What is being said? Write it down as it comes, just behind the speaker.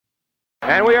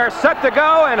And we are set to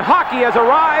go, and hockey has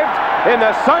arrived in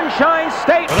the Sunshine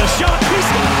State. The shot, he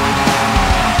scores!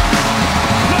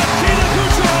 Nikita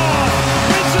Kucherov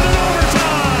wins it in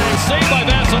overtime. Saved by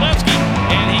Vasilevsky,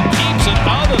 and he keeps it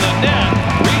out of the net.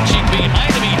 Reaching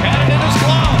behind him, he had it in his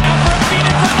glove. After a beat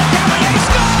it from the Cavalier,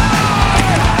 scores!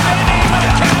 And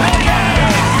the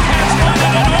Cavalier has won it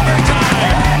in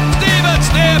overtime. Steven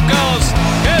Stamkos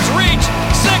has reached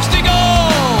 60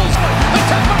 goals. The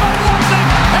Tampa Bay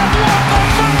Lightning have won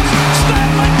the first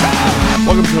Stanley Cup.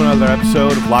 Welcome to another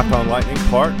episode of Locked On Lightning,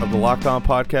 part of the Locked On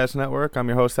Podcast Network. I'm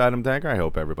your host, Adam Danker. I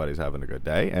hope everybody's having a good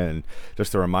day. And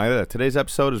just a reminder that today's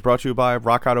episode is brought to you by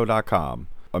RockAuto.com.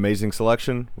 Amazing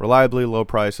selection, reliably low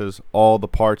prices, all the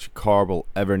parts your car will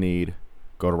ever need.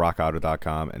 Go to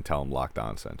RockAuto.com and tell them Locked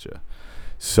On sent you.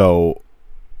 So,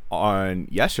 on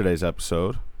yesterday's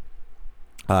episode,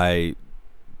 I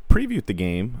previewed the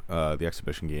game, the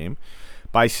exhibition game,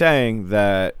 by saying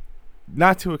that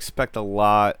not to expect a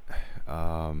lot.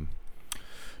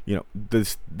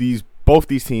 Both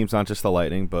these teams, not just the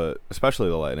Lightning, but especially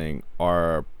the Lightning,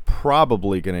 are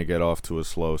probably going to get off to a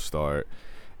slow start.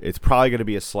 It's probably going to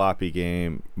be a sloppy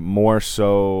game, more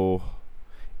so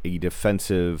a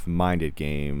defensive-minded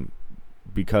game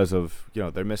because of,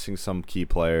 they're missing some key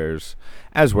players,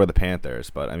 as were the Panthers.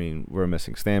 But, I mean, we're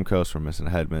missing Stamkos, we're missing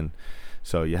Hedman.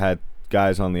 So you had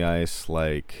guys on the ice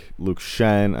like Luke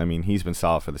Schenn. I mean, he's been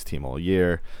solid for this team all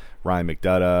year. Ryan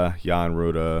McDonough, Jan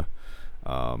Rutta,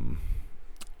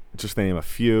 just to name a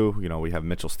few. We have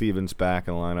Mitchell Stevens back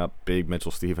in the lineup, big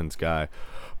Mitchell Stevens guy.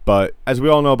 But as we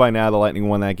all know by now, the Lightning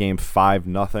won that game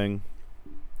 5-0.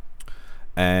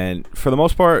 And for the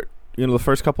most part, the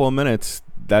first couple of minutes,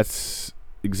 that's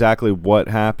exactly what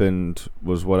happened,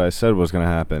 was what I said was going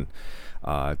to happen.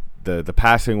 The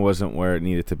passing wasn't where it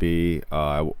needed to be.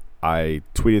 I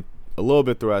tweeted a little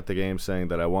bit throughout the game saying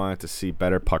that I wanted to see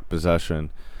better puck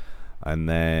possession. And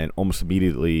then almost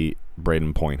immediately,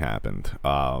 Brayden Point happened.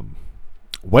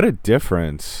 What a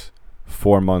difference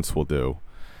 4 months will do.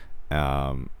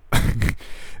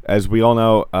 As we all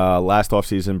know, last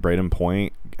offseason, Brayden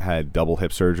Point had double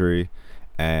hip surgery.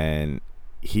 And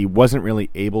he wasn't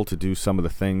really able to do some of the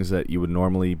things that you would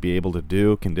normally be able to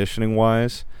do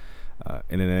conditioning-wise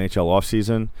in an NHL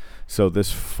offseason. So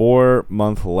this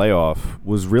 4-month layoff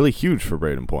was really huge for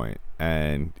Brayden Point.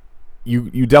 And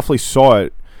you definitely saw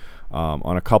it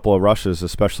on a couple of rushes,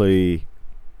 especially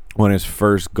on his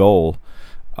first goal.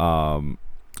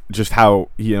 Just how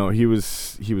he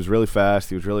was really fast,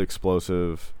 he was really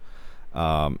explosive,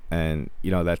 and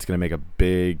that's going to make a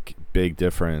big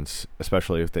difference,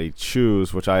 especially if they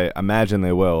choose, which I imagine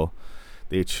they will.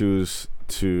 They choose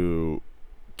to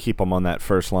keep him on that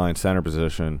first line center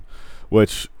position,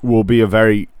 which will be a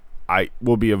very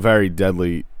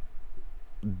deadly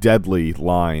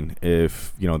line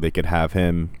if they could have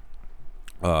him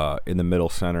in the middle,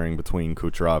 centering between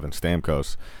Kucherov and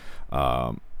Stamkos.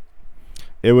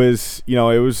 It was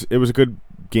a good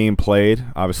game played,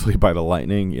 obviously, by the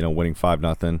Lightning, winning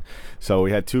 5-0. So we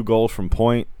had 2 goals from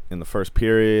Point in the first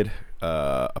period,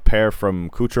 a pair from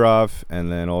Kucherov,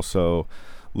 and then also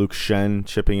Luke Schenn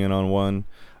chipping in on one.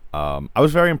 I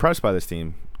was very impressed by this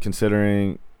team,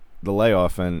 considering the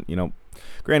layoff. And,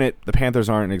 granted, the Panthers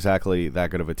aren't exactly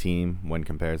that good of a team when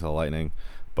compared to the Lightning,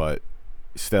 but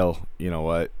still, you know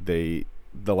what? The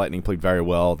Lightning played very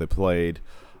well. They played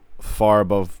far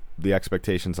above the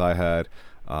expectations I had.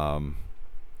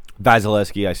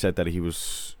 Vasilevsky, I said that he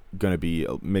was going to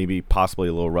be possibly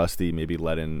a little rusty, maybe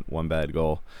let in one bad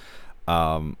goal.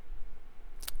 He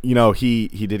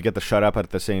did get the shutout, but at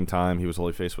the same time, he was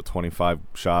only faced with 25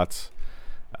 shots.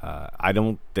 I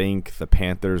don't think the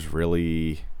Panthers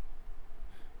really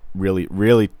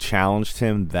challenged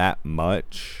him that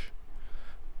much,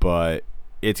 but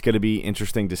it's going to be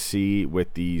interesting to see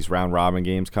with these round-robin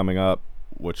games coming up,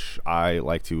 which I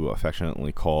like to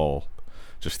affectionately call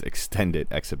just extended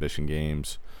exhibition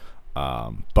games.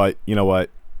 But you know what?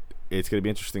 It's going to be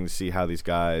interesting to see how these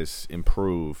guys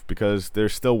improve, because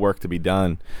there's still work to be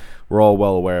done. We're all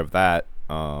well aware of that.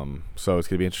 So it's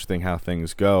going to be interesting how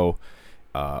things go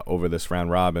over this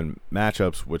round-robin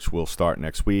matchups, which will start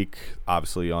next week.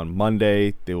 Obviously, on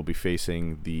Monday, they will be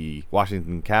facing the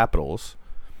Washington Capitals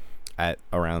at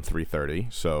around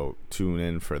 3:30, so tune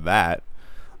in for that.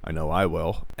 I know I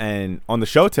will. And on the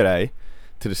show today,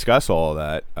 to discuss all of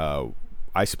that,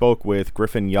 I spoke with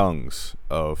Griffin Youngs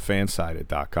of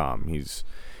Fansided.com.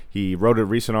 He wrote a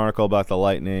recent article about the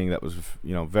Lightning that was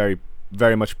very,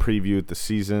 very much previewed the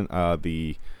season,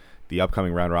 the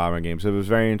upcoming round robin games. It was a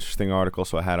very interesting article,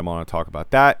 so I had him on to talk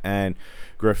about that. And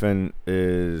Griffin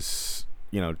is,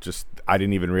 I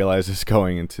didn't even realize this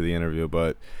going into the interview,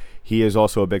 but he is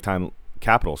also a big time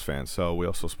Capitals fan. So we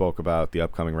also spoke about the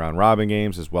upcoming round robin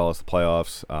games as well as the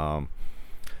playoffs.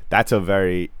 That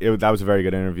was a very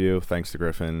good interview. Thanks to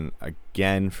Griffin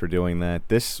again for doing that.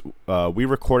 We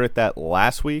recorded that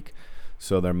last week,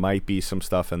 so there might be some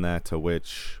stuff in that to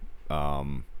which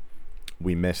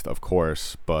we missed, of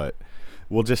course, but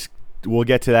we'll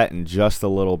get to that in just a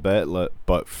little bit.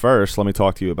 But first, let me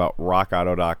talk to you about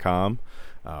RockAuto.com.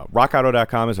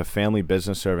 RockAuto.com is a family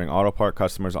business serving auto part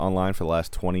customers online for the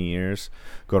last 20 years.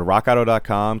 Go to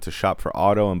RockAuto.com to shop for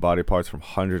auto and body parts from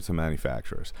hundreds of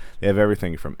manufacturers. They have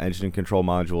everything from engine control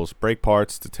modules, brake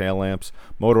parts, to tail lamps,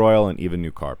 motor oil, and even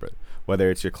new carpet. Whether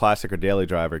it's your classic or daily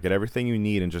driver, get everything you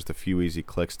need in just a few easy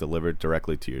clicks delivered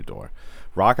directly to your door.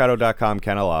 RockAuto.com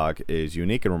catalog is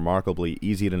unique and remarkably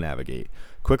easy to navigate.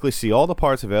 Quickly see all the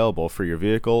parts available for your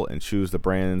vehicle and choose the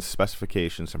brand's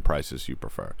specifications and prices you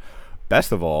prefer.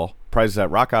 Best of all, prices at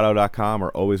RockAuto.com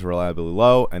are always reliably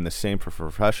low and the same for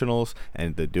professionals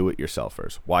and the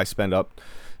do-it-yourselfers. Why spend up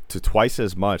to twice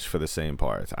as much for the same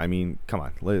parts? I mean, come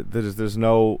on. There's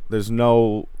no.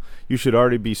 You should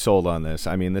already be sold on this.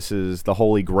 I mean, this is the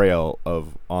holy grail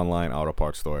of online auto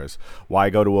parts stores. Why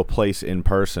go to a place in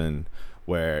person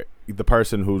where the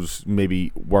person who's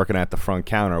maybe working at the front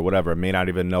counter or whatever may not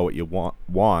even know what you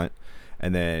want,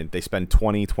 and then they spend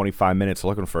 20, 25 minutes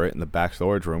looking for it in the back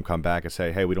storage room, come back and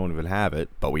say, hey, we don't even have it,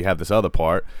 but we have this other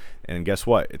part, and guess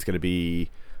what? It's going to be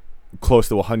close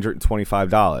to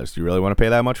 $125. Do you really want to pay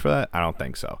that much for that? I don't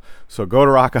think so. So go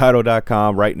to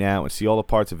rockauto.com right now and see all the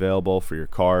parts available for your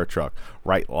car or truck.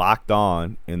 Write Locked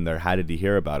On in their How Did You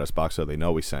Hear About Us box so they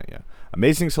know we sent you.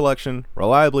 Amazing selection,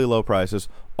 reliably low prices,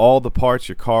 all the parts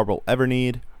your car will ever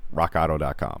need.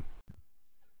 rockauto.com.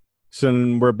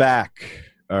 So we're back.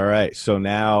 All right. So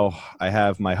now I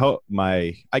have my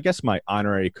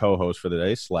honorary co-host for the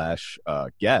day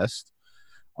 / guest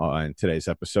on today's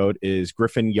episode is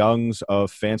Griffin Youngs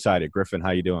of Fansided. Griffin,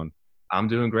 how you doing? I'm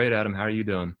doing great, Adam. How are you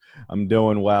doing? I'm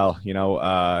doing well.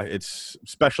 It's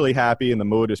especially happy and the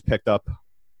mood has picked up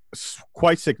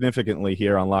quite significantly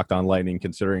here on Locked On Lightning,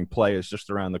 considering play is just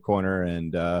around the corner.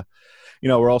 And,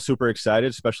 we're all super excited,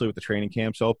 especially with the training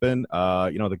camps open.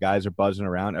 The guys are buzzing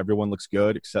around. Everyone looks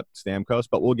good except Stamkos,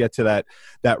 but we'll get to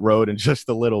that road in just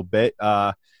a little bit.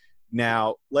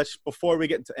 Now, before we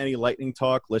get into any Lightning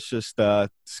talk, let's just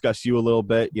discuss you a little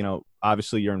bit.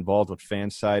 Obviously you're involved with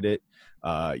Fansided.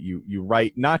 You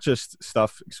write not just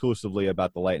stuff exclusively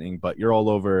about the Lightning, but you're all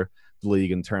over the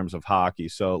league in terms of hockey.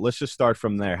 So let's just start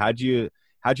from there. How'd you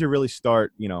really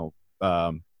start,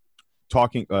 writing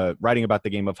about the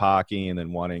game of hockey and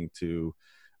then wanting to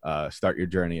start your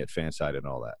journey at Fansided and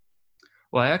all that?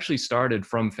 Well, I actually started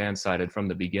from Fansided from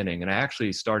the beginning, and I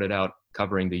actually started out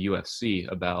covering the UFC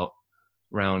about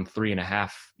around 3.5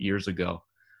 years ago.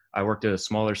 I worked at a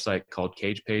smaller site called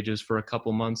Cage Pages for a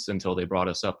couple months until they brought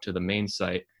us up to the main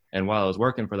site. And while I was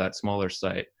working for that smaller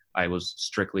site, I was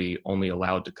strictly only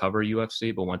allowed to cover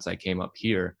UFC. But once I came up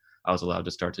here, I was allowed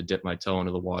to start to dip my toe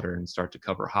into the water and start to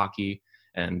cover hockey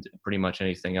and pretty much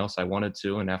anything else I wanted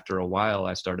to. And after a while,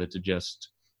 I started to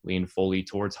just lean fully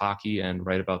towards hockey and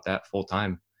write about that full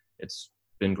time. It's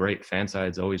been great.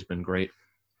 Fanside's always been great.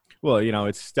 Well,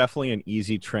 it's definitely an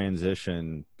easy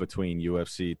transition between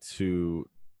UFC to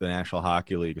the National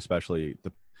Hockey League, especially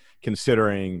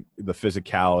considering the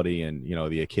physicality and,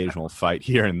 the occasional fight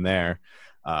here and there.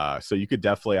 So I could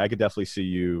definitely see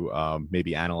you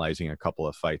maybe analyzing a couple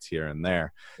of fights here and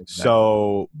there. Exactly.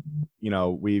 So,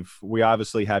 we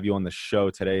obviously have you on the show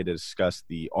today to discuss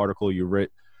the article you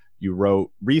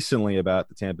wrote recently about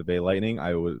the Tampa Bay Lightning.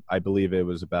 I believe it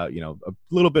was about, a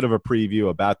little bit of a preview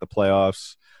about the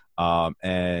playoffs.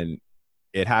 And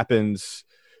it happens,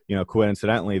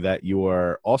 coincidentally that you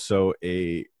are also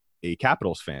a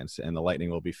Capitals fan, and the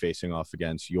Lightning will be facing off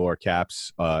against your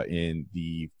Caps in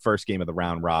the first game of the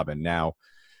round robin. Now,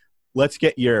 let's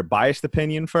get your biased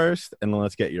opinion first, and then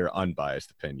let's get your unbiased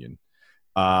opinion.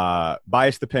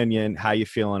 Biased opinion, how you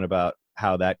feeling about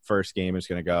how that first game is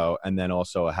going to go, and then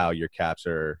also how your Caps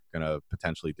are going to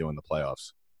potentially do in the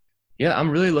playoffs. Yeah,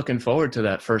 I'm really looking forward to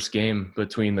that first game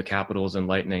between the Capitals and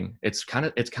Lightning. It's kind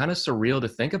of surreal to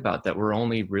think about that we're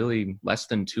only really less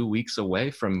than 2 weeks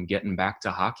away from getting back to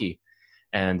hockey,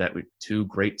 and that two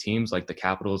great teams like the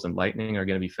Capitals and Lightning are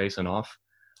going to be facing off.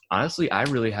 Honestly, I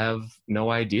really have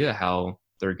no idea how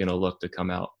they're going to look to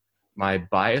come out. My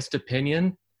biased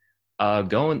opinion,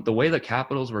 the way the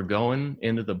Capitals were going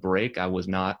into the break, I was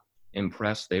not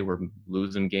impressed. They were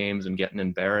losing games and getting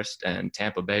embarrassed, and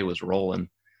Tampa Bay was rolling.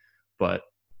 But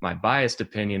my biased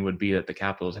opinion would be that the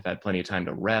Capitals have had plenty of time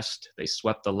to rest. They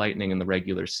swept the Lightning in the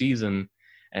regular season,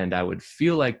 and I would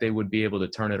feel like they would be able to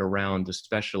turn it around,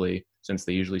 especially since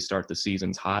they usually start the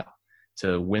seasons hot.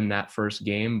 to win that first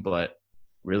game, but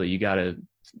really you got to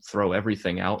throw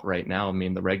everything out right now. I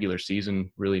mean, the regular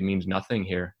season really means nothing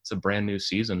here. It's a brand new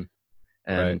season,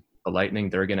 and Right. the Lightning,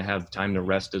 they're going to have time to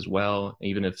rest as well.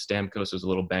 Even if Stamkos is a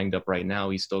little banged up right now,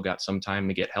 he's still got some time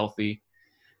to get healthy.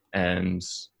 And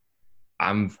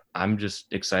I'm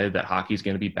just excited that hockey's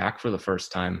going to be back for the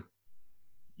first time.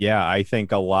 Yeah, I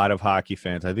think a lot of hockey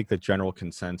fans, I think the general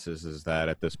consensus is that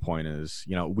at this point is,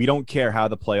 we don't care how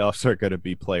the playoffs are going to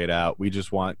be played out. We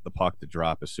just want the puck to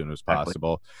drop as soon as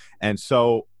possible. And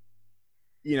so,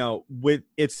 with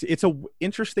it's a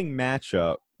interesting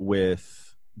matchup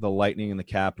with the Lightning and the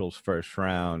Capitals first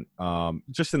round.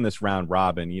 Just in this round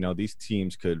robin, these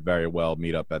teams could very well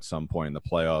meet up at some point in the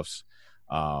playoffs.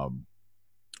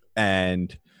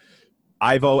 And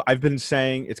I've been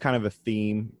saying, it's kind of a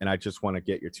theme, and I just want to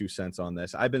get your 2 cents on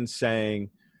this. I've been saying,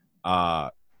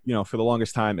 for the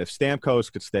longest time, if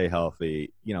Stamkos could stay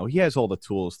healthy, he has all the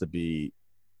tools to be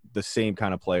the same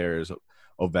kind of player as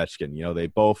Ovechkin. They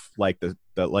both like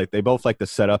they both like to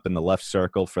set up in the left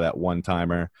circle for that one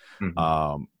timer.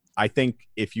 Mm-hmm. I think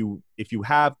if you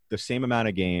have the same amount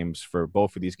of games for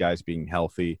both of these guys being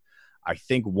healthy, I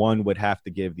think one would have to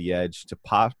give the edge to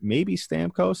maybe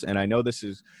Stamkos. And I know this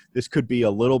could be a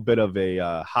little bit of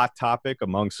a hot topic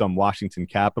among some Washington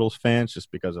Capitals fans just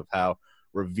because of how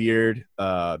revered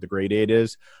the grade 8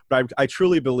 is. But I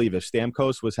truly believe if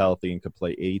Stamkos was healthy and could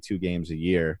play 82 games a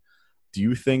year, do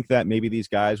you think that maybe these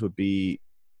guys would be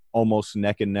almost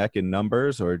neck and neck in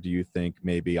numbers, or do you think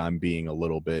maybe I'm being a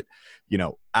little bit,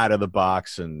 out of the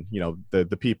box and,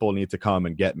 the people need to come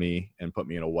and get me and put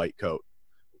me in a white coat?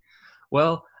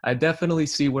 Well, I definitely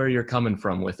see where you're coming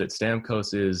from with it.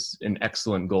 Stamkos is an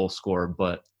excellent goal scorer,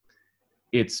 but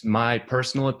it's my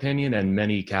personal opinion and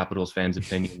many Capitals fans'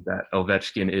 opinion that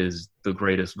Ovechkin is the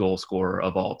greatest goal scorer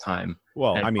of all time.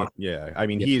 Well,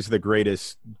 And he's the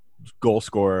greatest goal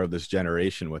scorer of this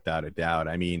generation without a doubt.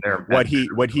 I mean, what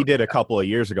he did a couple of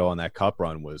years ago on that cup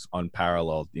run was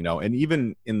unparalleled, and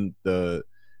even in the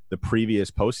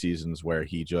previous postseasons where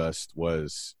he just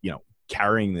was,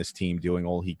 carrying this team, doing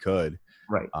all he could.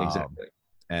 Right, exactly.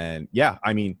 And yeah,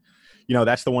 I mean,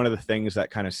 that's one of the things that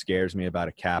kind of scares me about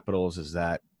a Capitals is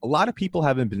that a lot of people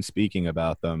haven't been speaking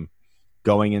about them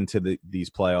going into these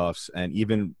playoffs, and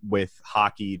even with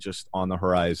hockey just on the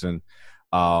horizon.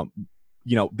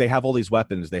 They have all these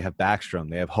weapons. They have Backstrom.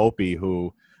 They have Hopi,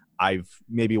 who I've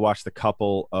maybe watched a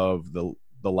couple of the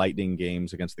Lightning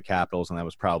games against the Capitals, and that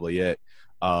was probably it.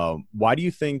 Why do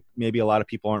you think maybe a lot of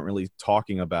people aren't really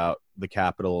talking about the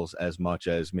Capitals as much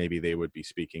as maybe they would be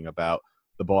speaking about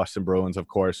the Boston Bruins, of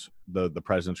course, the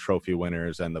President's Trophy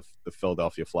winners, and the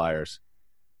Philadelphia Flyers?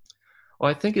 Well,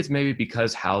 I think it's maybe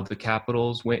because how the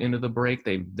Capitals went into the break.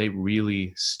 They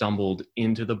really stumbled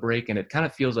into the break, and it kind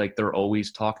of feels like they're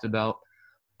always talked about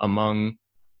among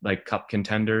like cup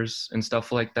contenders and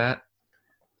stuff like that.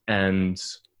 And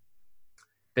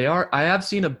I have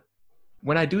seen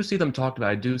when I do see them talked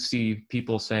about, I do see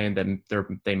people saying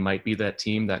that they might be that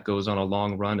team that goes on a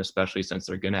long run, especially since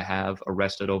they're going to have a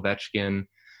rested Ovechkin,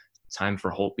 time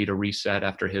for Holtby to reset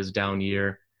after his down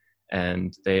year.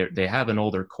 And they have an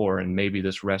older core, and maybe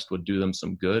this rest would do them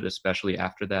some good, especially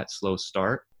after that slow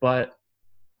start. But, I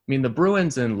mean, the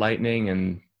Bruins and Lightning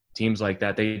and teams like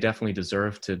that, they definitely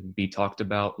deserve to be talked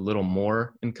about a little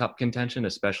more in cup contention,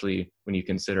 especially when you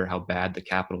consider how bad the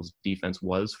Capitals' defense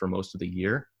was for most of the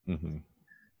year. Mm-hmm.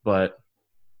 But,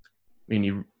 I mean,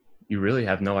 you really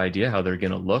have no idea how they're going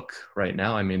to look right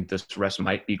now. I mean, this rest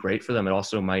might be great for them. It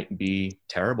also might be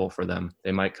terrible for them.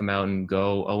 They might come out and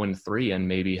go 0-3 and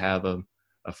maybe have a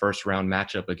first-round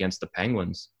matchup against the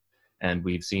Penguins. And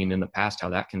we've seen in the past how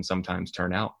that can sometimes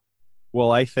turn out.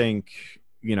 Well, I think,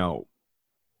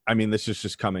 this is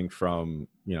just coming from,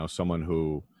 someone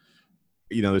who,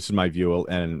 this is my view,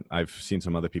 and I've seen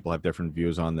some other people have different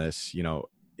views on this.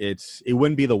 It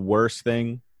wouldn't be the worst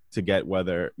thing to get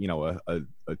whether,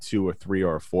 a 2 or 3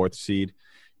 or a 4th seed.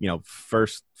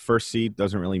 First seed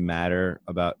doesn't really matter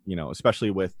about,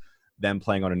 especially with them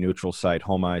playing on a neutral site.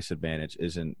 Home ice advantage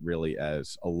isn't really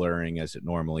as alluring as it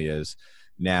normally is.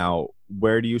 Now,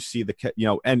 where do you see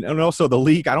and also the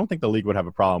league? I don't think the league would have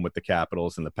a problem with the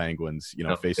Capitals and the Penguins,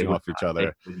 facing off each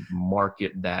other. They would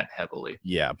market that heavily.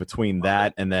 Yeah, between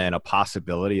that and then a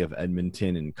possibility of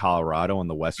Edmonton and Colorado in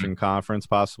the Western Conference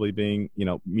possibly being,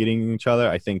 meeting each other,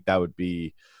 I think that would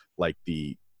be like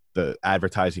the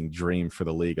advertising dream for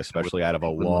the league, especially out of a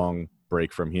long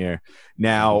break from here.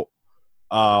 Now,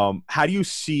 how do you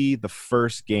see the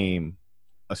first game,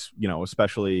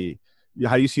 especially –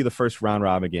 how do you see the first round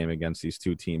robin game against these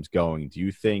two teams going? Do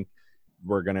you think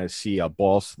we're going to see a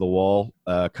balls to the wall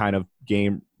kind of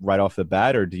game right off the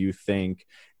bat, or do you think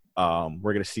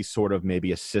We're going to see sort of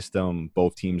maybe a system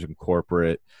both teams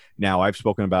incorporate. Now, I've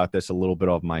spoken about this a little bit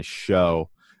on my show,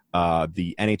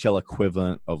 the NHL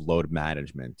equivalent of load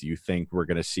management. Do you think we're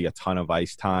going to see a ton of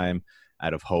ice time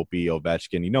out of Hopi,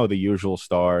 Ovechkin, the usual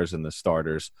stars and the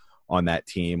starters on that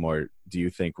team? Or do you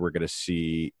think we're going to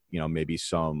see, maybe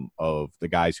some of the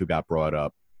guys who got brought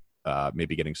up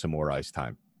maybe getting some more ice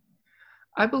time?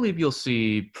 I believe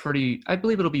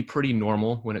it'll be pretty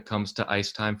normal when it comes to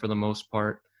ice time for the most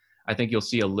part. I think you'll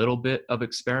see a little bit of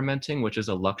experimenting, which is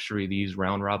a luxury these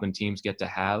round robin teams get to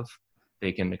have.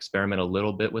 They can experiment a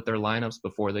little bit with their lineups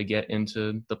before they get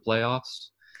into the playoffs.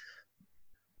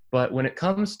 But when it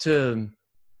comes to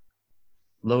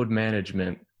load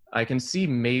management, I can see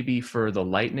maybe for the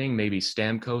Lightning, maybe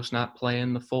Stamkos not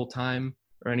playing the full time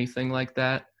or anything like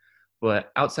that.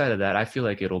 But outside of that, I feel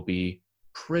like it'll be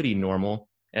pretty normal.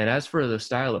 And as for the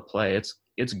style of play, it's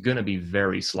going to be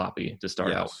very sloppy to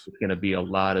start out. It's going to be a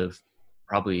lot of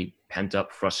probably pent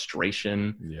up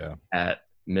frustration at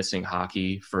missing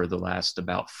hockey for the last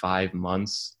about 5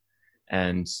 months.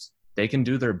 And they can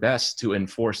do their best to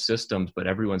enforce systems, but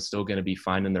everyone's still going to be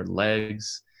finding their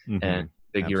legs and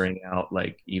figuring out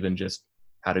like even just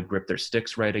how to grip their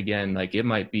sticks right again. Like it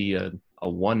might be a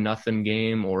 1-0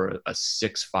 game or a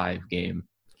 6-5 game.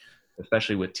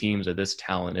 Especially with teams of this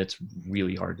talent, it's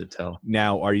really hard to tell.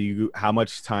 Now, how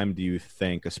much time do you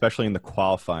think, especially in the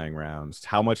qualifying rounds,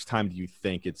 how much time do you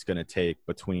think it's going to take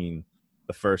between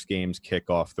the first games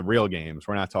kickoff, the real games?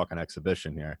 We're not talking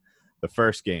exhibition here. The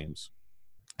first games.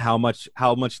 How much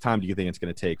time do you think it's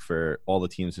going to take for all the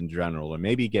teams in general, and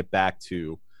maybe get back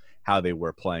to how they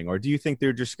were playing? Or do you think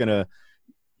they're just going to,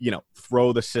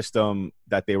 throw the system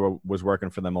that was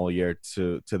working for them all year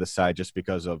to the side just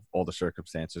because of all the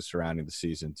circumstances surrounding the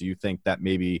season? Do you think that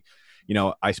maybe,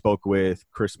 I spoke with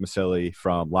Chris Maselli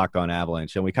from Locked On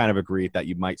Avalanche, and we kind of agreed that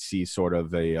you might see sort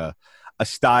of a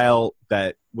style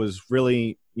that was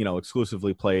really,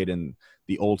 exclusively played in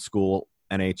the old school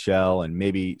NHL and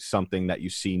maybe something that you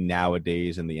see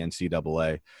nowadays in the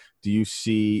NCAA. Do you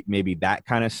see maybe that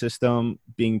kind of system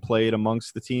being played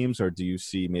amongst the teams, or do you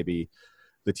see maybe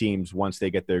the teams, once they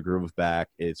get their groove back,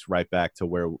 it's right back to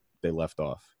where they left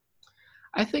off?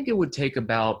 I think it would take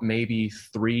about maybe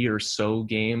 3 or so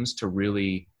games to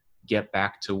really get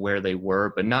back to where they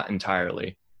were, but not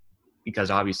entirely, because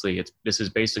obviously this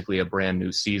is basically a brand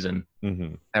new season.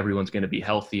 Mm-hmm. Everyone's going to be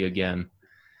healthy again.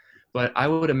 But I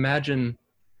would imagine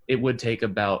it would take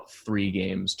about 3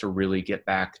 games to really get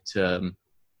back to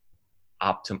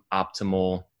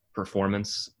optimal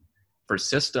performance. For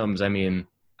systems, I mean,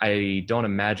 I don't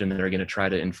imagine they're going to try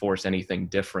to enforce anything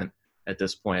different at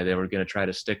this point. They were going to try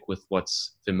to stick with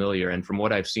what's familiar. And from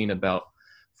what I've seen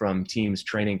from teams'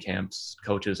 training camps,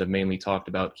 coaches have mainly talked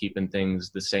about keeping things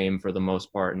the same for the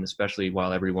most part. And especially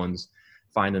while everyone's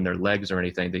finding their legs or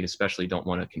anything, they especially don't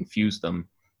want to confuse them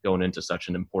going into such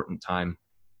an important time.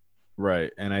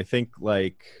 Right. And I think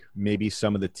like maybe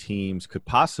some of the teams could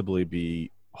possibly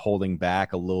be holding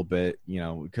back a little bit,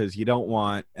 because you don't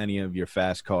want any of your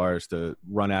fast cars to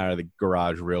run out of the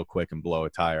garage real quick and blow a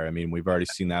tire. I mean, we've already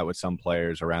seen that with some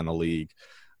players around the league.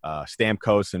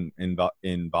 Stamkos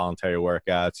in voluntary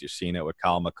workouts. You're seeing it with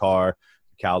Kyle McCarr,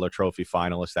 Calder Trophy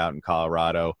finalist out in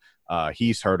Colorado.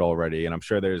 He's hurt already, and I'm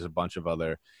sure there's a bunch of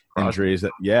other injuries.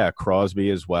 Crosby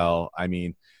as well. I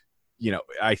mean,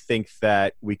 I think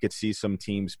that we could see some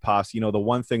teams the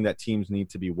one thing that teams need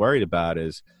to be worried about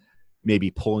is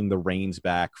maybe pulling the reins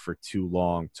back for too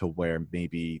long to where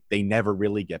maybe they never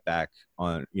really get back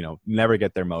on, never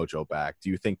get their mojo back. Do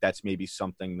you think that's maybe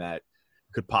something that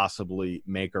could possibly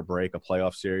make or break a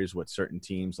playoff series with certain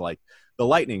teams like the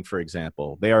Lightning, for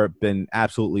example? They are been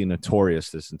absolutely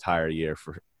notorious this entire year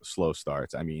for slow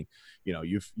starts. I mean,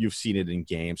 you've seen it in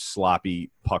games, sloppy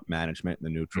puck management in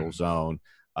the neutral zone.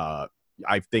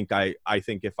 I think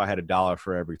if I had $1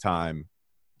 for every time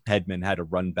Hedman had to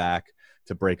run back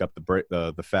to break up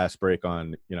the fast break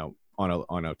on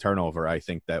a turnover, I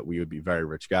think that we would be very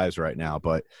rich guys right now.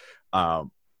 But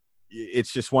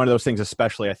it's just one of those things,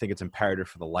 especially I think it's imperative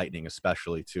for the Lightning,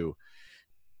 especially to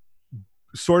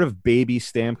sort of baby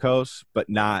Stamkos, but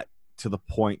not to the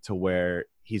point to where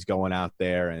he's going out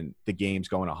there and the game's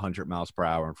going 100 miles per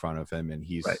hour in front of him, and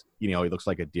he's, he looks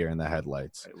like a deer in the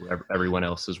headlights. Everyone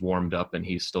else is warmed up, and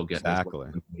he's still getting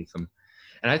underneath him.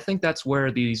 And I think that's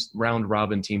where these round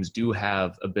robin teams do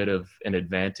have a bit of an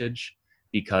advantage,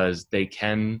 because they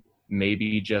can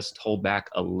maybe just hold back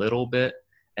a little bit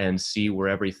and see where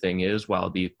everything is, while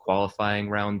the qualifying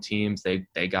round teams,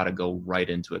 they got to go right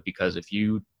into it. Because if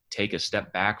you take a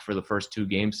step back for the first 2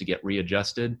 games to get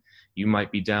readjusted, you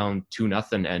might be down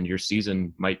 2-0 and your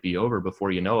season might be over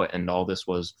before you know it. And all this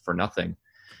was for nothing.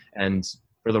 And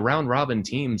for the round robin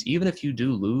teams, even if you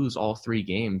do lose all 3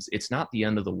 games, it's not the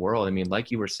end of the world. I mean,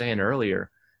 like you were saying earlier,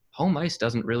 home ice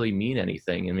doesn't really mean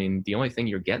anything. I mean, the only thing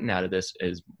you're getting out of this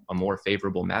is a more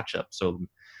favorable matchup. So,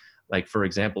 like, for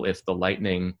example, if the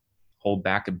Lightning hold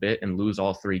back a bit and lose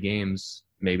all 3 games,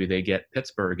 maybe they get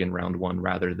Pittsburgh in round 1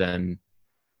 rather than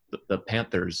the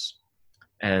Panthers.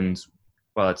 And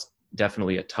while it's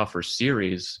definitely a tougher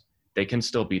series, they can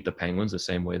still beat the Penguins the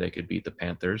same way they could beat the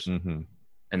Panthers. Mm-hmm.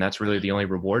 And that's really the only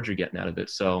reward you're getting out of it.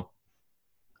 So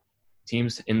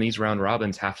teams in these round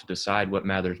robins have to decide what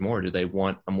matters more. Do they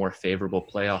want a more favorable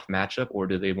playoff matchup, or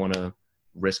do they want to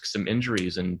risk some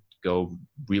injuries and go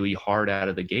really hard out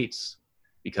of the gates?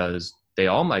 Because they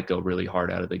all might go really hard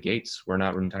out of the gates. We're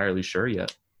not entirely sure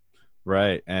yet.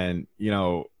 Right. And,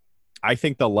 I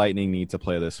think the Lightning need to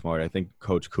play this smart. I think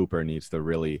Coach Cooper needs to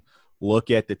really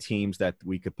look at the teams that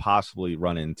we could possibly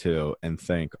run into and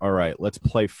think, all right, let's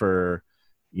play for,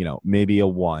 maybe a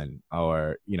 1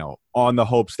 or, on the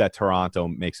hopes that Toronto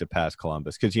makes it past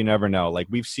Columbus. Because you never know. Like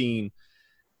we've seen,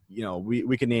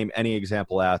 we can name any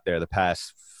example out there the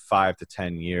past 5 to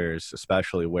 10 years,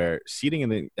 especially where seeding in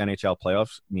the NHL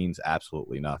playoffs means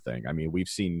absolutely nothing. I mean, we've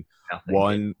seen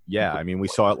one. Yeah. I mean, we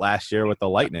saw it last year with the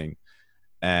Lightning.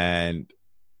 And,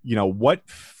 what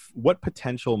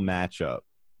potential matchup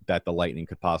that the Lightning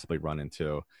could possibly run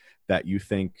into that you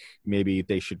think maybe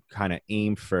they should kind of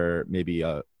aim for, maybe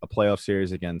a playoff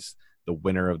series against the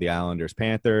winner of the Islanders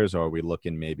Panthers, or are we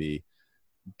looking maybe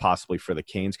possibly for the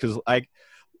Canes? Because,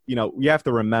 you have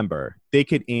to remember, they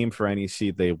could aim for any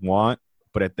seed they want,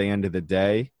 but at the end of the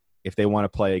day, if they want to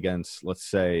play against, let's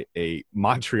say, a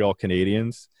Montreal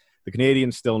Canadiens, the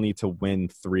Canadiens still need to win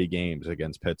 3 games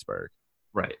against Pittsburgh.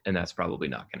 Right. And that's probably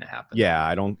not going to happen.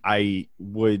 Yeah, I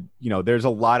would, there's a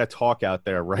lot of talk out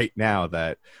there right now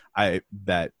that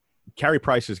Carey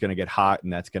Price is going to get hot,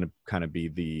 and that's going to kind of be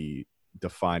the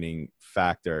defining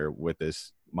factor with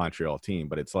this Montreal team.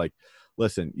 But it's like,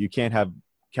 listen, you can't have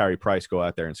Carey Price go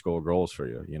out there and score goals for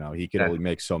you. He could only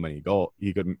make so many goals.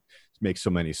 He could make so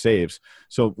many saves.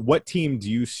 So what team do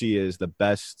you see as the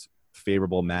best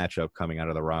favorable matchup coming out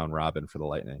of the round robin for the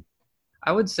Lightning?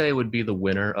 I would say it would be the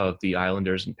winner of the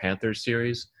Islanders and Panthers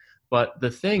series. But the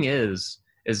thing is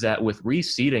that with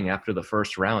reseeding after the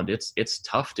first round, it's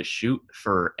tough to shoot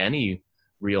for any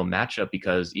real matchup,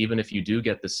 because even if you do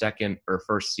get the second or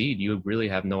first seed, you really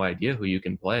have no idea who you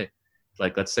can play.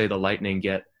 Like, let's say the Lightning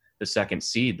get the second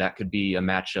seed, that could be a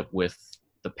matchup with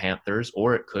the Panthers,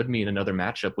 or it could mean another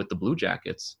matchup with the Blue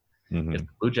Jackets. Mm-hmm. If the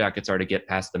Blue Jackets are to get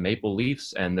past the Maple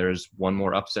Leafs and there's one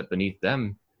more upset beneath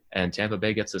them, and Tampa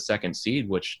Bay gets the second seed,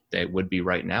 which they would be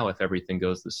right now if everything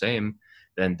goes the same,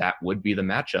 then that would be the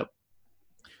matchup.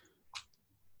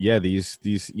 Yeah, these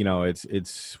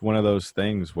it's one of those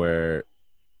things where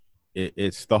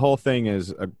it's the whole thing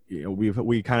is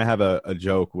we kind of have a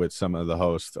joke with some of the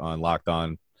hosts on Locked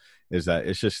On, is that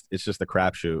it's just a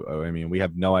crapshoot. I mean, we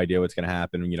have no idea what's going to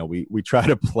happen. We try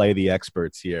to play the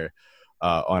experts here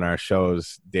on our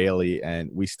shows daily, and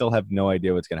we still have no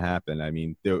idea what's going to happen. I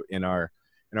mean, in our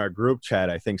group chat,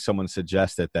 I think someone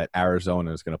suggested that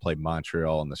Arizona is going to play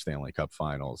Montreal in the Stanley Cup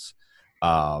Finals.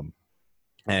 And,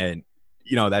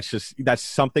 that's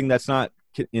something that's not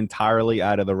entirely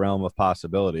out of the realm of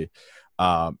possibility,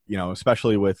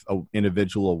 especially with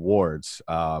individual awards.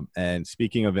 And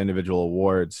speaking of individual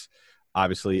awards,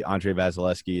 obviously Andrei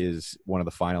Vasilevsky is one of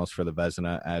the finalists for the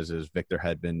Vezina, as is Victor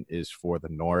Hedman is for the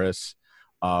Norris.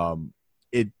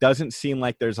 It doesn't seem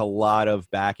like there's a lot of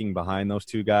backing behind those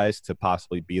 2 guys to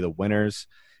possibly be the winners.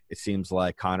 It seems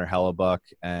like Connor Hellebuck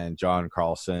and John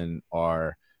Carlson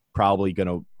are probably going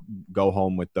to go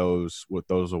home with those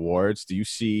awards. Do you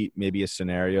see maybe a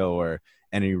scenario or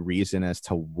any reason as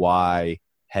to why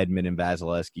Hedman and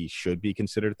Vasilevsky should be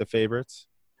considered the favorites?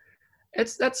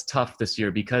 That's tough this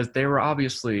year, because they were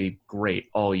obviously great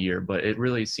all year, but it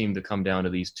really seemed to come down to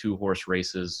these 2-horse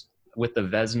races. With the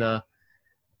Vezina,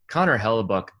 Connor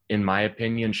Hellebuck, in my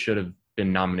opinion, should have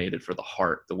been nominated for the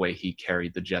Hart the way he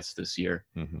carried the Jets this year.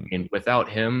 Mm-hmm. And without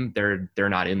him, they're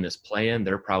not in this play-in.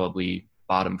 They're probably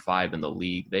bottom 5 in the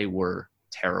league. They were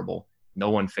terrible. No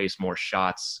one faced more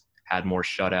shots, had more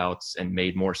shutouts, and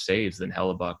made more saves than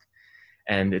Hellebuck.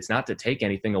 And it's not to take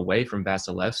anything away from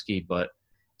Vasilevsky, but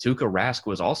Tuukka Rask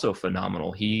was also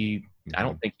phenomenal.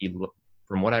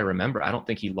 From what I remember, I don't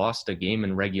think he lost a game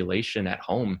in regulation at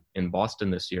home in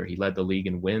Boston this year. He led the league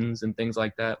in wins and things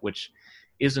like that, which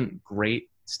isn't great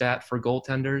stat for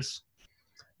goaltenders.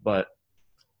 But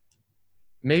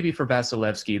maybe for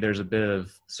Vasilevsky, there's a bit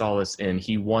of solace in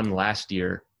he won last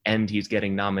year and he's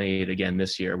getting nominated again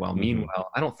this year. While meanwhile,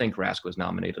 I don't think Rask was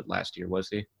nominated last year, was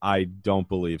he? I don't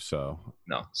believe so.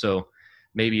 No. So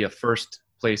maybe a first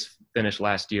place finish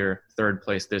last year, third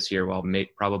place this year, while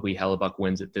probably Hellebuck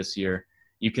wins it this year,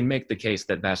 you can make the case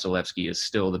that Vasilevsky is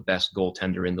still the best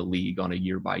goaltender in the league on a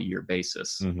year-by-year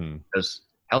basis. Because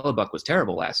Hellebuck was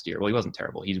terrible last year. Well, he wasn't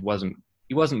terrible. He wasn't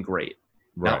great.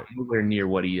 Right. Not nowhere near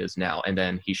what he is now. And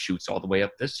then he shoots all the way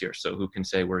up this year. So who can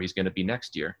say where he's going to be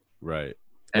next year? Right.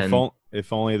 And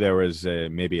If only there was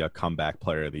maybe a comeback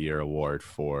player of the year award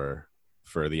for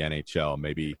the NHL.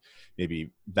 Maybe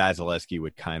Vasilevsky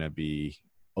would kind of be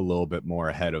a little bit more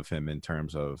ahead of him in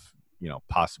terms of,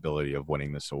 possibility of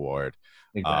winning this award.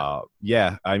 Exactly.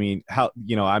 Yeah. I mean,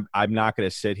 I'm not going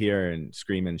to sit here and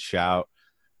scream and shout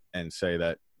and say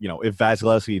that, if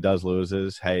Vasilevsky does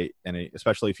loses, hey, and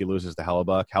especially if he loses to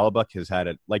Hellebuck has had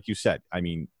it, like you said. I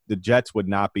mean, the Jets would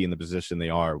not be in the position they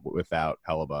are without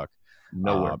Hellebuck.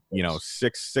 Nowhere.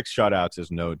 Six shutouts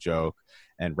is no joke,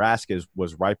 and Rask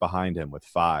was right behind him with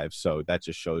 5. So that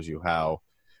just shows you how,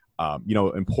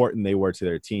 important they were to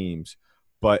their teams.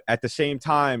 But at the same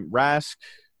time, Rask,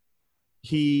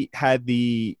 he had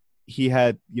the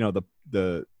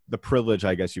privilege,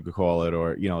 I guess you could call it,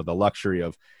 or the luxury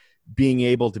of being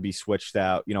able to be switched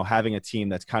out, having a team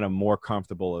that's kind of more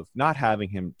comfortable of not having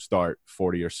him start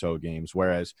 40 or so games,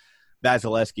 whereas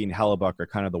Vasilevsky and Hellebuck are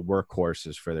kind of the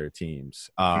workhorses for their teams.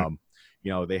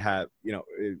 They have,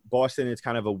 Boston is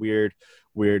kind of a weird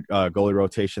goalie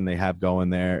rotation they have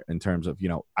going there in terms of,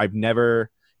 I've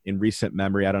never in recent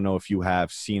memory, I don't know if you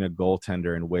have seen a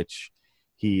goaltender in which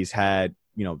he's had,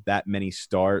 that many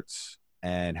starts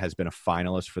and has been a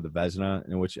finalist for the Vezina,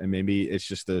 and maybe it's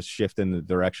just a shift in the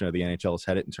direction of the NHL is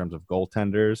headed in terms of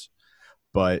goaltenders.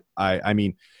 But I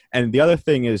mean, and the other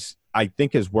thing is, I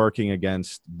think is working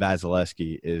against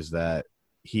Vasilevsky is that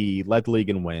he led the league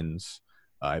in wins,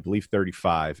 I believe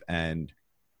 35, and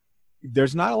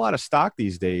there's not a lot of stock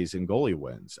these days in goalie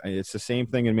wins. It's the same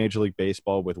thing in Major League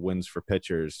Baseball with wins for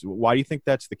pitchers. Why do you think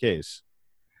that's the case?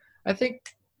 I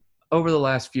think over the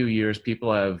last few years,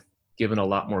 people have given a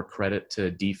lot more credit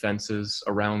to defenses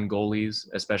around goalies,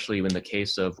 especially in the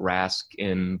case of Rask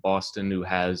in Boston, who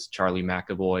has Charlie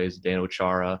McAvoy, Zdeno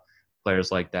Chara,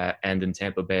 players like that, and in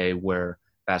Tampa Bay, where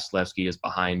Vasilevsky is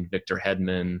behind Victor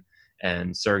Hedman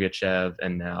and Sergachev,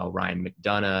 and now Ryan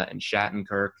McDonough and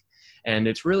Shattenkirk. And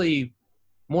it's really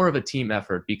more of a team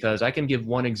effort, because I can give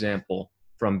one example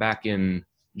from back in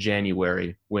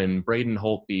January when Braden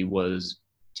Holtby was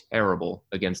terrible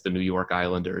against the New York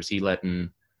Islanders. He let in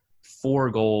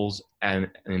 4 goals and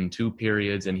in 2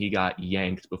 periods, and he got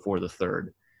yanked before the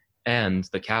third. And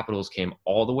the Capitals came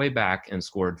all the way back and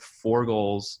scored 4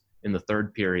 goals in the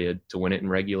third period to win it in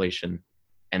regulation.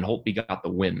 And Holtby got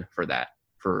the win for that.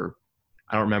 I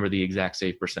don't remember the exact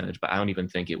save percentage, but I don't even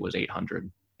think it was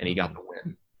 800. And he got the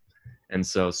win. And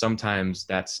so sometimes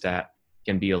that stat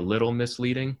can be a little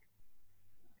misleading.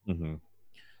 Mm-hmm.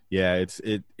 Yeah,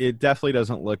 it definitely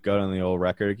doesn't look good on the old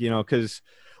record, because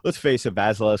let's face it,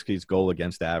 Vasilevsky's goal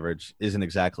against average isn't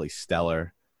exactly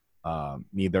stellar.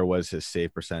 Neither was his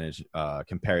save percentage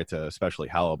compared to especially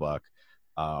Hellebuck.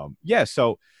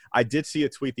 So I did see a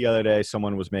tweet the other day.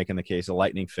 Someone was making the case, a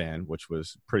Lightning fan, which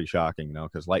was pretty shocking,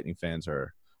 because Lightning fans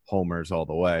are homers all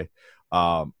the way,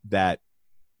 that,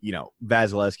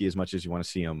 Vasilevsky, as much as you want to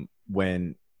see him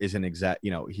win, isn't exact,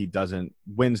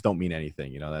 wins don't mean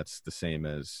anything. That's the same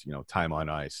as, time on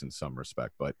ice in some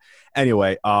respect. But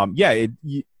anyway,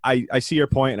 I see your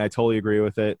point, and I totally agree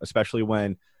with it, especially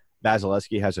when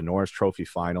Vasilevsky has a Norris Trophy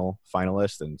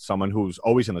finalist and someone who's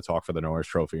always in the talk for the Norris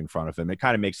Trophy in front of him. It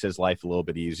kind of makes his life a little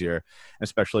bit easier,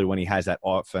 especially when he has that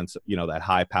offense, that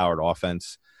high-powered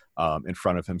offense in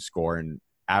front of him, scoring,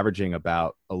 averaging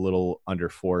about a little under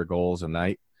 4 goals a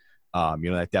night.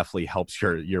 That definitely helps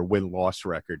your win-loss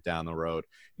record down the road.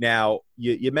 Now,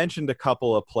 you mentioned a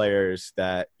couple of players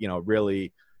that,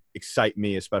 really excite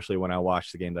me, especially when I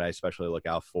watch the game, that I especially look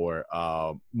out for.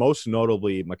 Most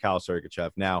notably, Mikhail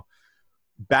Sergachev. Now,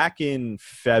 back in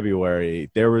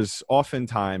February, there was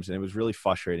oftentimes, and it was really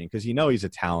frustrating because he's a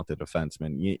talented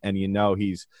defenseman, and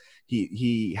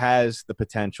he has the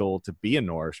potential to be a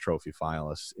Norris Trophy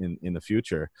finalist in the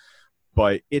future.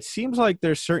 But it seems like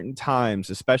there's certain times,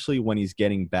 especially when he's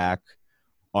getting back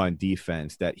on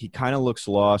defense, that he kind of looks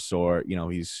lost, or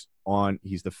he's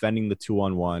defending the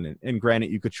 2-on-1. And granted,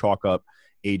 you could chalk up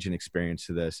age and experience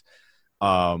to this.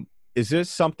 Is this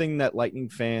something that Lightning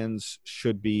fans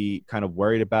should be kind of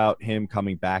worried about, him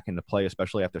coming back into play,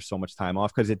 especially after so much time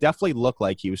off? Because it definitely looked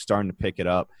like he was starting to pick it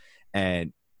up.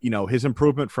 And, his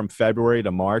improvement from February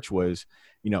to March was,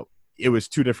 it was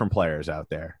 2 different players out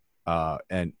there.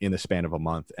 And in the span of a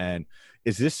month. And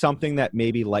is this something that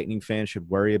maybe Lightning fans should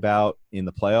worry about in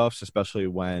the playoffs, especially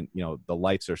when, the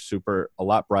lights are a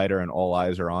lot brighter and all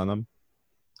eyes are on them?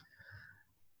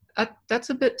 That's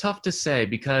a bit tough to say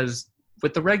because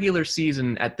with the regular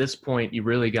season at this point, you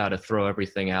really got to throw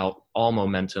everything out. All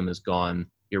momentum is gone.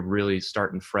 You're really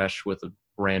starting fresh with a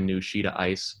brand new sheet of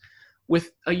ice.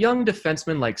 With a young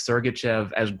defenseman like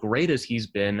Sergachev, as great as he's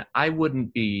been, I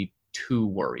wouldn't be too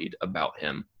worried about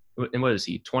him. And what is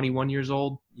he, 21 years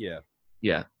old? Yeah.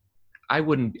 Yeah. I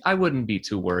wouldn't be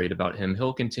too worried about him.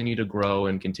 He'll continue to grow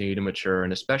and continue to mature,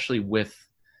 and especially with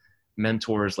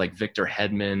mentors like Victor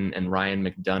Hedman and Ryan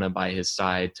McDonough by his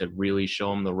side to really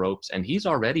show him the ropes. And he's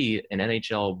already an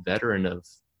NHL veteran of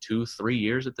 2-3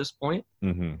 years at this point.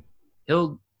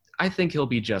 Mm-hmm. I think he'll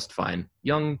be just fine.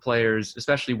 Young players,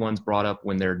 especially ones brought up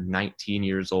when they're 19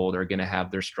 years old, are going to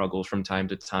have their struggles from time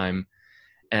to time.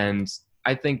 And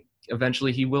I think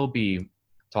eventually he will be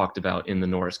talked about in the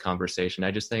Norris conversation.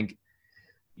 I just think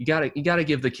you gotta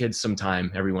give the kids some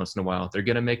time every once in a while. They're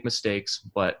going to make mistakes,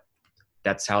 but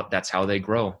that's how they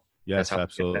grow. Yes,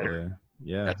 absolutely.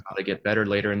 Yeah. That's how they get better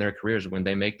later in their careers. When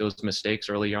they make those mistakes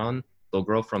early on, they'll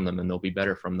grow from them and they'll be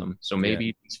better from them. So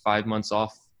maybe these 5 months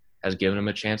off has given him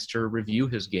a chance to review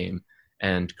his game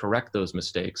and correct those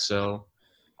mistakes. So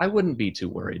I wouldn't be too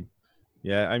worried.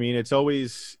 Yeah, I mean, it's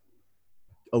always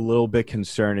a little bit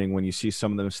concerning when you see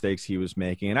some of the mistakes he was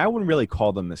making. And I wouldn't really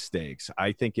call them mistakes.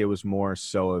 I think it was more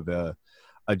so of a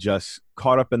just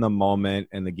caught up in the moment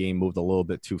and the game moved a little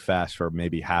bit too fast for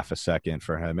maybe half a second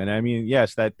for him. And I mean,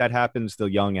 yes, that happens to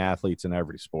young athletes in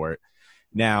every sport.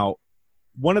 Now,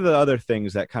 one of the other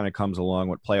things that kind of comes along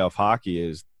with playoff hockey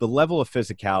is the level of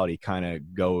physicality kind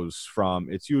of goes from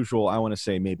its usual, I want to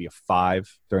say maybe a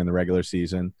 5 during the regular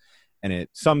season. And it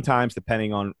sometimes,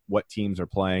 depending on what teams are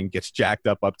playing, gets jacked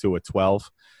up to a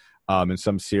 12 in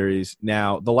some series.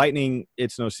 Now, the Lightning,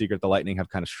 it's no secret, the Lightning have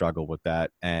kind of struggled with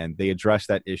that. And they addressed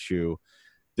that issue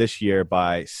this year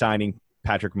by signing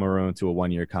Patrick Maroon to a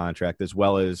 1-year contract, as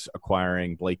well as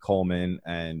acquiring Blake Coleman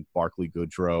and Barclay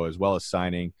Goodrow, as well as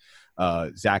signing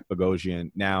Zach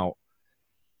Bogosian. Now,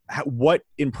 what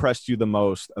impressed you the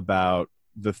most about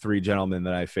the 3 gentlemen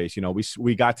that I faced? You know,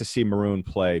 we got to see Maroon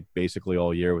play basically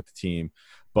all year with the team,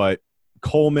 but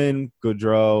Coleman,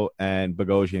 Goodrow, and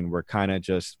Bogosian were kind of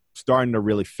just starting to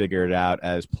really figure it out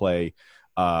as play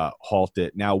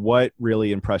halted. Now, what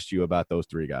really impressed you about those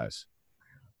 3 guys?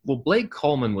 Well, Blake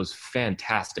Coleman was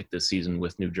fantastic this season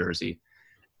with New Jersey.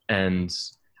 And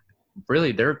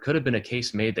really, there could have been a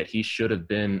case made that he should have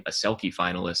been a Selke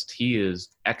finalist. He is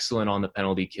excellent on the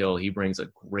penalty kill. He brings a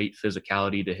great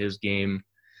physicality to his game.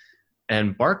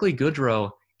 And Barclay Goodrow,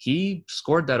 he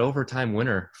scored that overtime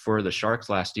winner for the Sharks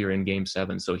last year in Game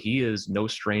 7. So he is no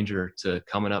stranger to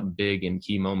coming up big in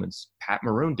key moments. Pat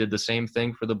Maroon did the same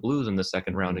thing for the Blues in the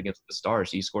second round against the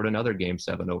Stars. He scored another Game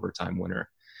 7 overtime winner.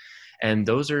 And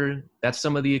that's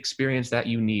some of the experience that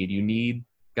you need. You need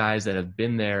guys that have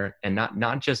been there and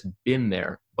not just been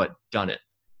there, but done it,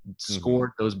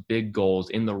 scored those big goals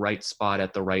in the right spot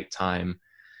at the right time.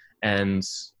 And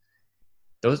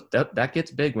that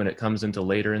gets big when it comes into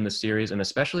later in the series. And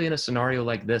especially in a scenario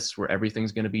like this, where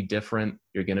everything's going to be different,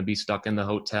 you're going to be stuck in the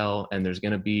hotel and there's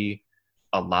going to be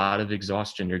a lot of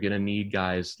exhaustion. You're going to need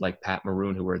guys like Pat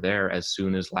Maroon, who were there as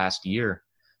soon as last year,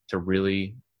 to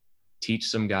really teach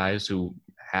some guys who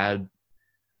had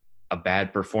a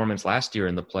bad performance last year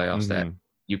in the playoffs that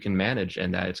you can manage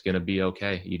and that it's going to be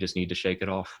okay. You just need to shake it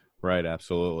off. Right.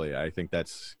 Absolutely. I think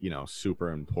that's,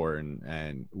 super important.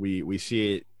 And we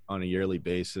see it on a yearly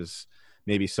basis.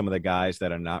 Maybe some of the guys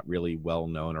that are not really well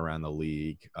known around the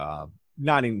league,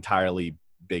 not entirely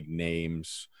big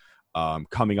names,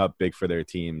 coming up big for their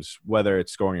teams, whether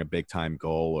it's scoring a big time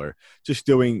goal or just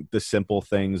doing the simple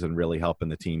things and really helping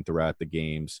the team throughout the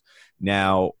games.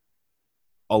 Now,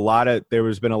 there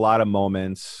has been a lot of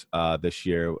moments this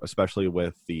year, especially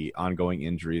with the ongoing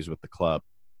injuries with the club.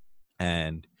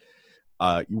 And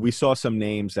we saw some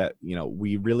names that,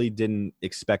 we really didn't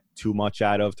expect too much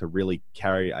out of to really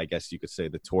carry, I guess you could say,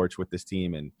 the torch with this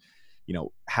team and,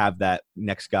 have that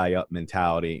next guy up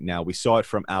mentality. Now, we saw it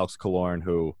from Alex Killorn,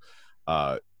 who,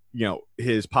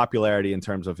 his popularity in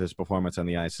terms of his performance on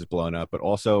the ice has blown up, but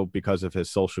also because of his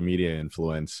social media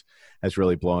influence has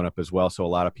really blown up as well. So a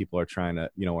lot of people are trying to,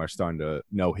 are starting to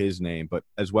know his name, but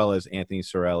as well as Anthony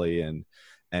Cirelli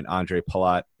and Andre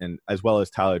Palat, and as well as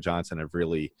Tyler Johnson have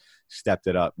really stepped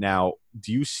it up. Now,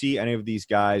 do you see any of these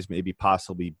guys maybe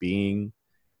possibly being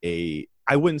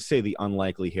I wouldn't say the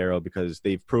unlikely hero, because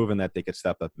they've proven that they could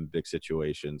step up in big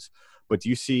situations, but do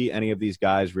you see any of these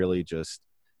guys really just,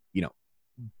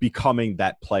 becoming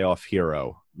that playoff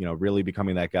hero, really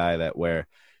becoming that guy that where,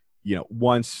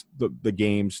 once the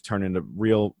games turn into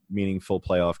real meaningful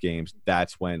playoff games,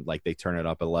 that's when they turn it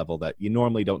up a level that you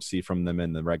normally don't see from them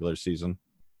in the regular season?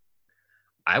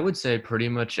 I would say pretty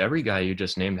much every guy you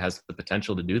just named has the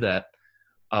potential to do that.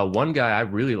 One guy I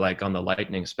really like on the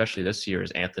Lightning, especially this year,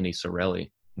 is Anthony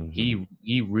Cirelli. Mm-hmm.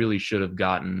 He really should have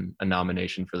gotten a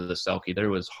nomination for the Selke. There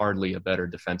was hardly a better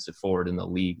defensive forward in the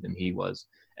league than he was.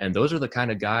 And those are the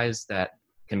kind of guys that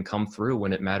can come through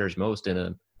when it matters most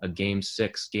in a Game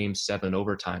 6, Game 7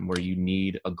 overtime where you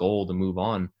need a goal to move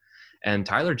on. And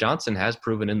Tyler Johnson has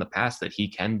proven in the past that he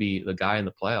can be the guy in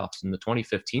the playoffs. In the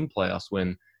 2015 playoffs,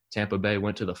 when Tampa Bay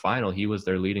went to the final, he was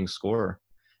their leading scorer.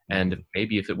 And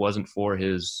maybe if it wasn't for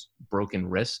his broken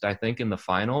wrist, I think in the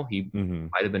final, he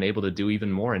might have been able to do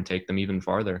even more and take them even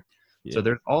farther. Yeah. So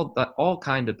there's all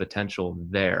kind of potential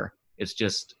there. It's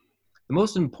just the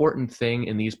most important thing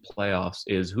in these playoffs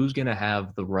is who's going to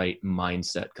have the right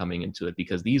mindset coming into it,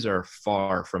 because these are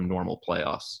far from normal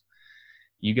playoffs.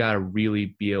 You got to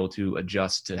really be able to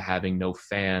adjust to having no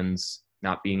fans,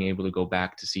 not being able to go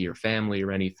back to see your family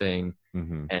or anything.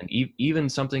 And even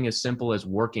something as simple as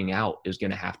working out is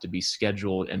going to have to be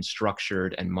scheduled and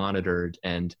structured and monitored.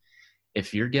 And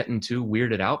if you're getting too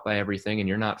weirded out by everything and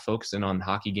you're not focusing on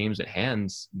hockey games at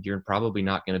hand, you're probably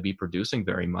not going to be producing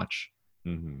very much.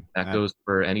 That goes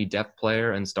for any depth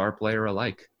player and star player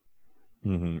alike.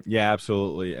 Yeah,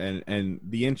 absolutely. And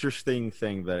the interesting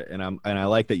thing that, and I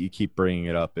like that you keep bringing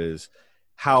it up, is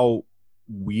how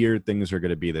weird things are going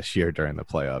to be this year during the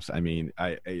playoffs. I mean,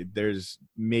 there's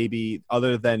maybe,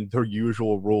 other than the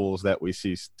usual rules that we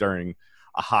see during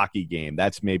a hockey game,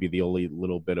 that's maybe the only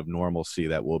little bit of normalcy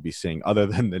that we'll be seeing, other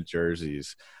than the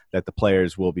jerseys that the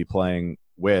players will be playing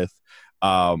with.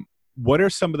 What are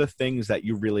some of the things that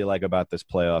you really like about this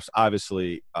playoffs?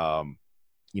 Obviously,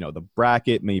 the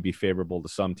bracket may be favorable to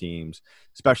some teams,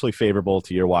 especially favorable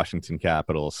to your Washington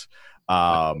Capitals.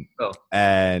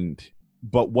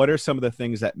 But what are some of the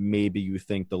things that maybe you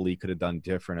think the league could have done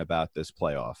different about this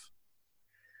playoff?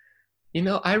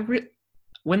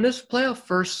 When this playoff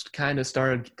first kind of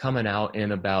started coming out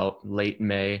in about late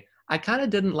May, I kind of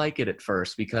didn't like it at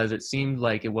first, because it seemed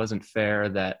like it wasn't fair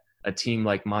that a team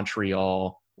like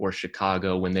Montreal or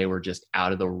Chicago, when they were just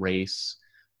out of the race,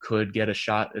 could get a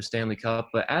shot at Stanley Cup.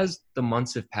 But as the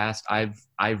months have passed, I've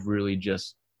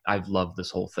loved this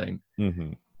whole thing.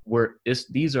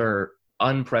 These are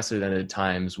unprecedented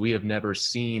times. We have never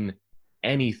seen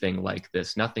anything like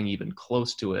this, nothing even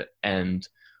close to it. And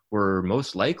we're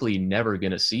most likely never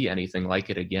going to see anything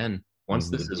like it again. Once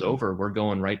this is over, we're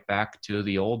going right back to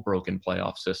the old broken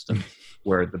playoff system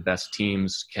where the best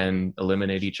teams can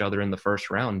eliminate each other in the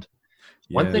first round.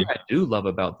 One thing I do love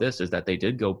about this is that they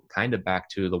did go kind of back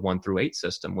to the 1-8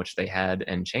 system, which they had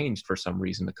and changed for some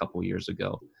reason a couple years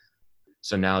ago.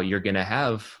 So now you're going to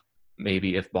have,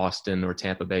 maybe if Boston or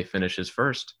Tampa Bay finishes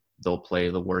first, they'll play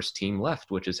the worst team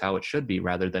left, which is how it should be,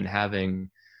 rather than having,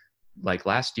 like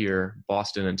last year,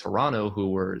 Boston and Toronto,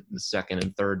 who were the second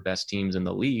and third best teams in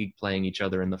the league, playing each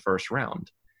other in the first round.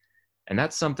 And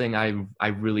that's something I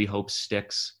really hope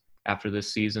sticks after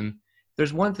this season.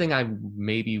 There's one thing I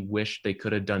maybe wish they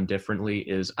could have done differently,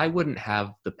 is I wouldn't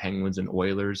have the Penguins and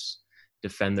Oilers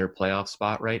defend their playoff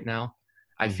spot right now.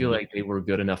 I feel like they were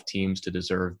good enough teams to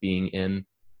deserve being in.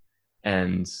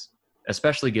 And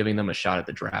especially giving them a shot at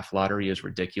the draft lottery is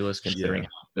ridiculous considering how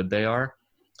good they are.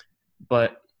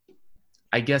 But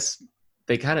I guess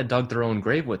they kind of dug their own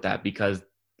grave with that, because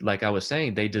like I was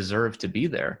saying, they deserve to be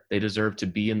there. They deserve to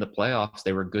be in the playoffs.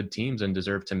 They were good teams and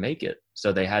deserved to make it.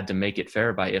 So they had to make it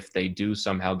fair by, if they do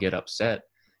somehow get upset,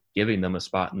 giving them a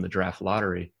spot in the draft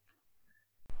lottery.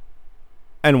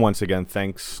 And once again,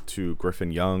 thanks to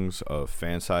Griffin Youngs of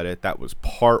Fansided. That was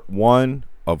part 1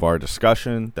 of our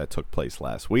discussion that took place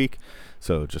last week.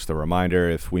 So just a reminder,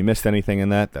 if we missed anything in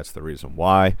that, that's the reason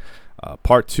why.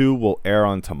 Part 2 will air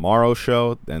on tomorrow's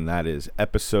show, and that is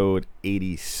episode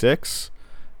 86.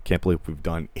 Can't believe we've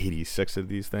done 86 of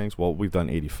these things. Well, we've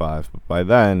done 85, but by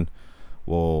then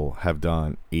we'll have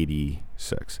done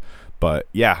 86. But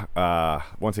yeah,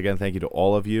 once again, thank you to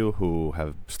all of you who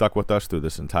have stuck with us through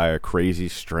this entire crazy,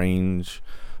 strange,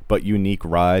 but unique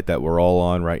ride that we're all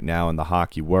on right now in the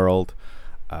hockey world.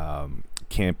 I'm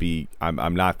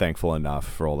not thankful enough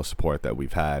for all the support that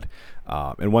we've had.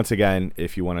 And once again,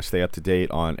 if you want to stay up to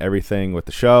date on everything with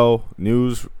the show,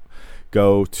 news,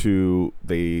 go to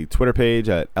the Twitter page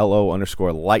at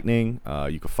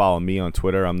LO_lightning. You can follow me on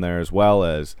Twitter. I'm there as well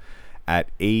as at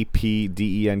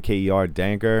APDENKER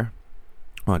Danker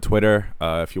on Twitter.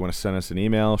 If you want to send us an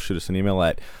email, shoot us an email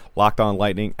at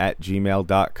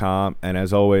lockedonlightning@gmail.com. And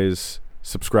as always,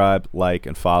 subscribe, like,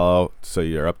 and follow so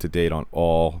you're up to date on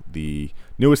all the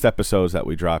newest episodes that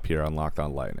we drop here on Locked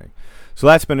On Lightning. So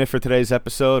that's been it for today's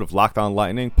episode of Locked On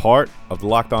Lightning, part of the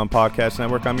Locked On Podcast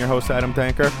Network. I'm your host, Adam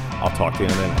Danker. I'll talk to you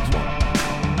in the next one.